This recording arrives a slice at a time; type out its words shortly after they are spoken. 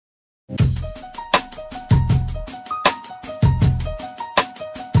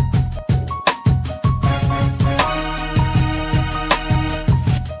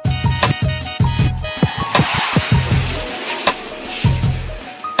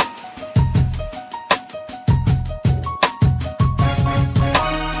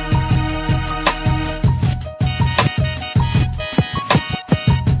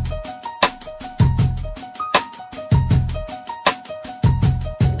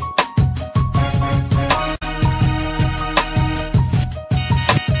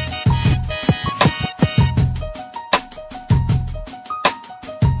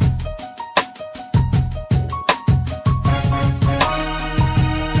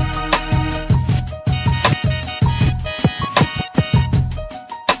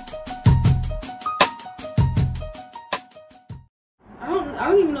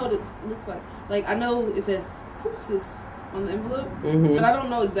Like, I know it says Census on the envelope, but I don't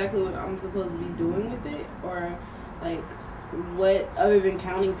know exactly what I'm supposed to be doing with it, or like what, other than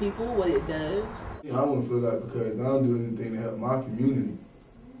counting people, what it does. Yeah, I wouldn't feel like because I don't do anything to help my community.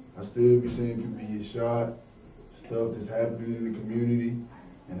 I still be seeing people get shot, stuff that's happening in the community,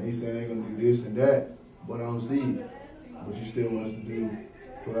 and they say they're gonna do this and that, but I don't see it. But you still want us to do,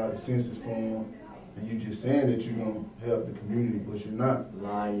 fill out the census form, and you just saying that you're gonna help the community, but you're not.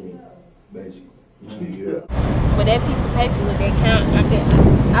 Lying, basically. Yeah. But that piece of paper with that count,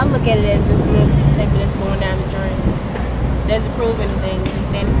 I look at it as just another piece of paper that's going down the drain. Doesn't prove anything. It's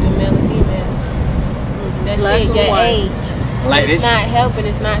just saying if you're male or female. That's Black it, your age. Like it's not helping,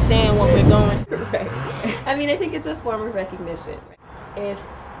 it's not saying what we're going. I mean, I think it's a form of recognition. If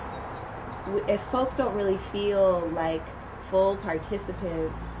folks don't really feel like full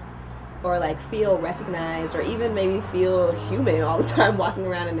participants, or like feel recognized, or even maybe feel human all the time walking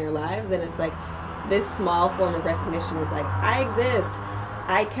around in their lives, then it's like this small form of recognition is like, I exist,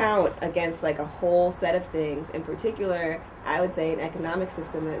 I count against like a whole set of things. In particular, I would say an economic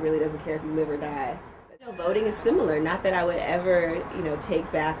system that really doesn't care if you live or die. Voting is similar. Not that I would ever,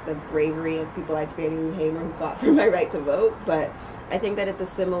 take back the bravery of people like Fannie Lou Hamer who fought for my right to vote, but I think that it's a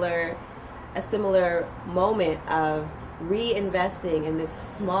similar moment of reinvesting in this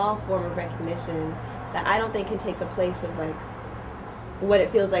small form of recognition that I don't think can take the place of like what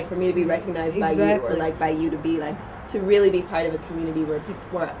it feels like for me to be recognized by you, or like by you to be like, to really be part of a community where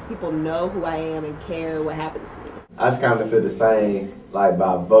people know who I am and care what happens to me. I just kind of feel the same like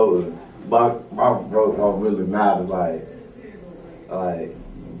by voting. My vote don't really matter. Like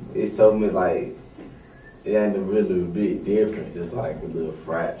it's so much like it ain't a really big difference. Just like a little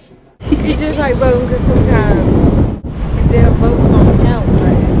fraction. It's just like voting, because sometimes if their vote's gonna count,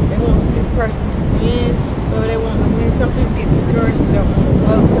 like they want this person to win, or they want to win. Some people get discouraged and don't want to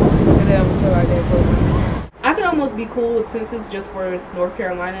vote because they don't feel like they're voting. I could almost be cool with census just for North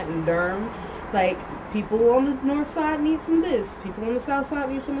Carolina and Durham. Like, people on the north side need some of this, people on the south side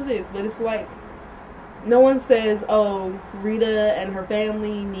need some of this, but it's like, no one says, oh, Rita and her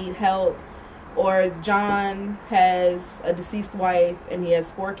family need help, or John has a deceased wife and he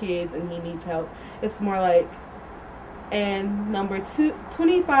has 4 kids and he needs help. It's more like, and number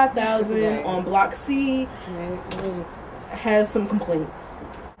 25,000 on Block C has some complaints.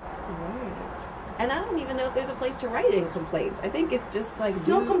 And I don't even know if there's a place to write in complaints. I think it's just like,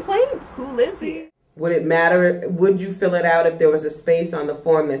 no complaints. Who lives here? Would it matter? Would you fill it out if there was a space on the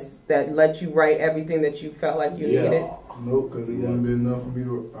form that let you write everything that you felt like you needed? Nope, because it wouldn't be enough for me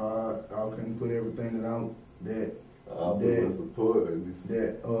to. I couldn't put everything that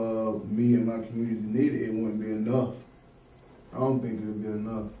me and my community needed. It wouldn't be enough. I don't think it'll be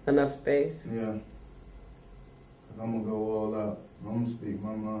enough. Enough space? Yeah. I'm gonna go all out. I'm gonna speak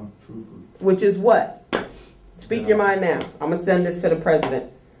my mind truthfully. Which is what? Speak your mind now. I'm gonna send this to the president.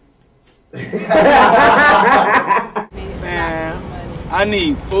 Man, I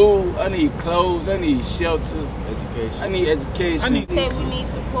need food, I need clothes, I need shelter, education. I need education. Say we need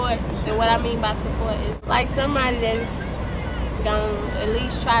support, and what I mean by support is like somebody that's gonna at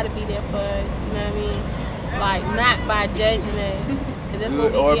least try to be there for us, you know what I mean? Like, not by judging us, because that's what we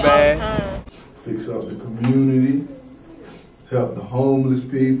get all the time. Fix up the community, help the homeless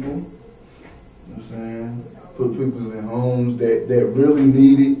people, you know what I'm saying? Put people in homes that really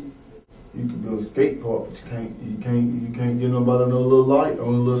need it. You can build a skate park, but you can't get nobody no little light on a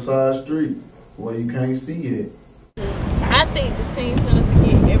little side street where you can't see it. I think the teen centers to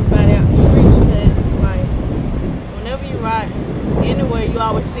get everybody out the street, because like whenever you ride anywhere, you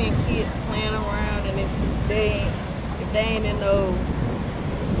always seeing kids playing around, and if they ain't in no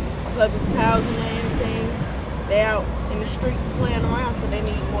public housing or anything, they out in the streets playing around, so they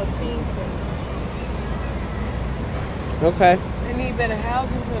need more teen centers. Okay. They need better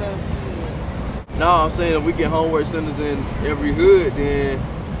housing for those kids. No, I'm saying if we get homework centers in every hood, then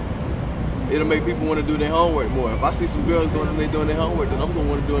it'll make people want to do their homework more. If I see some girls going and they doing their homework, then I'm gonna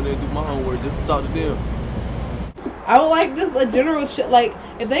want to do it and do my homework just to talk to them. I would like just a general like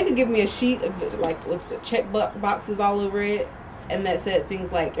if they could give me a sheet of like with the check boxes all over it, and that said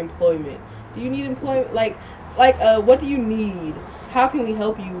things like employment. Do you need employment? Like what do you need? How can we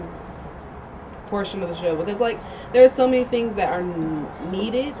help you? Portion of the show, because like there are so many things that are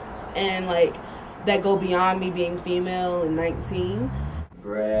needed and like that go beyond me being female and 19.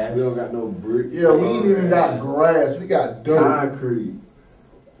 Grass. We don't got no bricks. Yeah, we ain't even got grass. We got dirt. Concrete.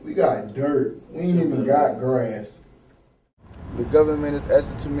 We got dirt. We ain't even got grass. The government is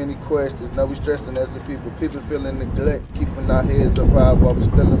asking too many questions. Now we stressing as the people. People feeling neglect, keeping our heads up high while we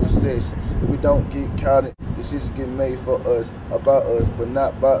still in recession. If we don't get counted, decisions get made for us, about us, but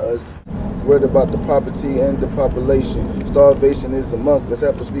not by us. Worried about the property and the population. Starvation is the monk, let's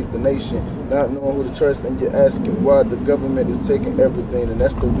help us feed the nation. Not knowing who to trust and you're asking why the government is taking everything, and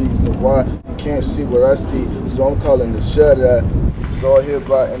that's the reason why you can't see what I see. So I'm calling the shut up. It's all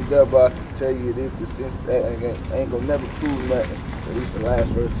hereby and thereby. Tell you this, the sense that ain't gonna never prove nothing. At least the last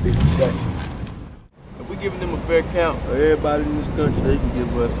verse 50 seconds. If we giving them a fair count of everybody in this country, they can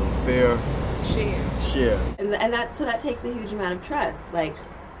give us a fair share. And that takes a huge amount of trust, like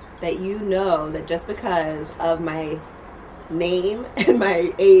that you know that just because of my name and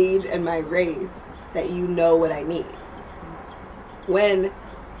my age and my race, that you know what I need. When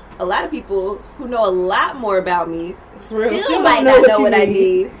a lot of people who know a lot more about me still might not know what I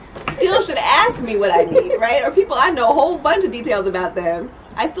need, still should ask me what I need, right? Or people I know a whole bunch of details about them,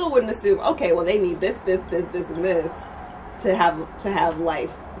 I still wouldn't assume, okay, well they need this, and this to have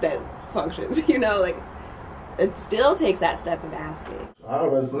life that functions, you know, like it still takes that step of asking. I'd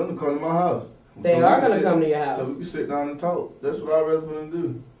rather for them to come to my house. They are going to come to your house. So we can sit down and talk. That's what I'd rather for them to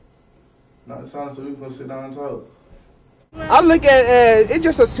do. Not sound so we can sit down and talk. I look at it's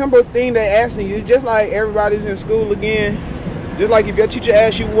just a simple thing they're asking you, just like everybody's in school again. Just like if your teacher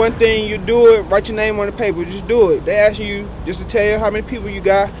asks you one thing, you do it, write your name on the paper, just do it. They ask you just to tell you how many people you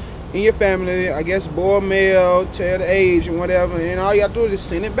got in your family, I guess boy or male, tell the age and whatever, and all you got to do is just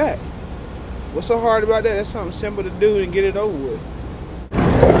send it back. What's so hard about that? That's something simple to do and get it over with.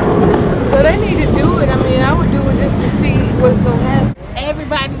 So they need to do it. I mean, I would do it just to see what's going to happen.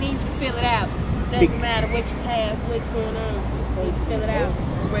 Everybody needs to fill it out. Doesn't matter what you have, what's going on. You need to fill it out.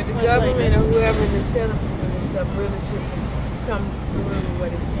 But the government or whoever is telling people this stuff really should just come through with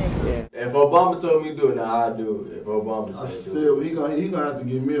what it's saying. Yeah. If Obama told me to do it, now I'd do it. If Obama said do it. He gonna have to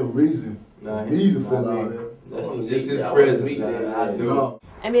give me a reason for me to fill out there. That's just his president. I'd do it.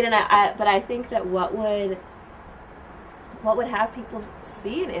 I mean, but I think that what would have people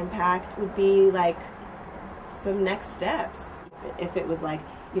see an impact would be like some next steps. If it was like,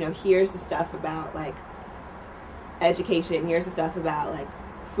 you know, here's the stuff about like education, here's the stuff about like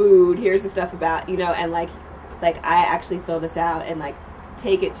food, here's the stuff about, you know, and like I actually fill this out and like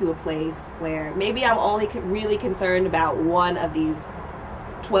take it to a place where maybe I'm only really concerned about one of these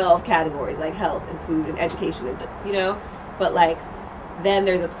 12 categories, like health and food and education, and you know, but like then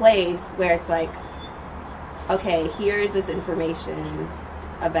there's a place where it's like, okay, here's this information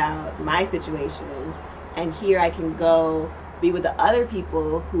about my situation, and here I can go be with the other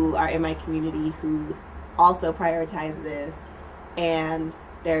people who are in my community who also prioritize this, and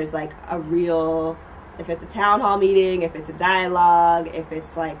there's like a real, if it's a town hall meeting, if it's a dialogue, if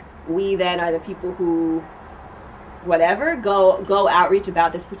it's like we then are the people who whatever go outreach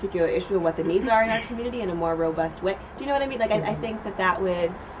about this particular issue and what the needs are in our community in a more robust way. Do you know what I mean? Like I think that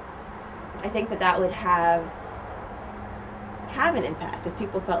would have an impact if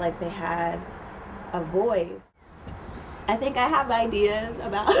people felt like they had a voice. I think I have ideas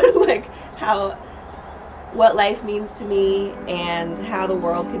about like what life means to me and how the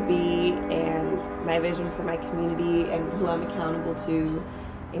world could be and my vision for my community and who I'm accountable to,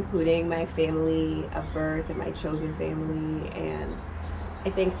 including my family of birth and my chosen family. And I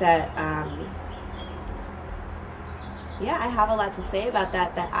think that I have a lot to say about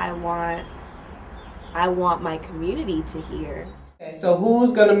that I want my community to hear. Okay, so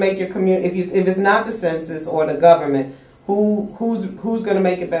who's going to make your community, if it's not the census or the government, who's going to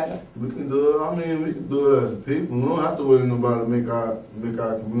make it better? We can do it. I mean, we can do it as people. We don't have to wait for nobody to make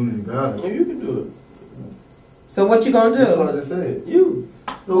our community better. Well, you can do it. So what you gonna do? That's what I just said. You.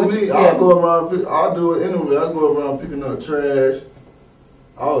 No, me. I'll go around. I'll do it anyway. I go around picking up trash,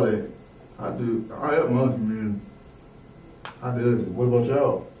 all that. I help my community. I do it. What about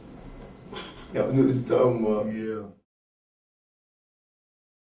y'all? Y'all knew what you're talking about. Yeah.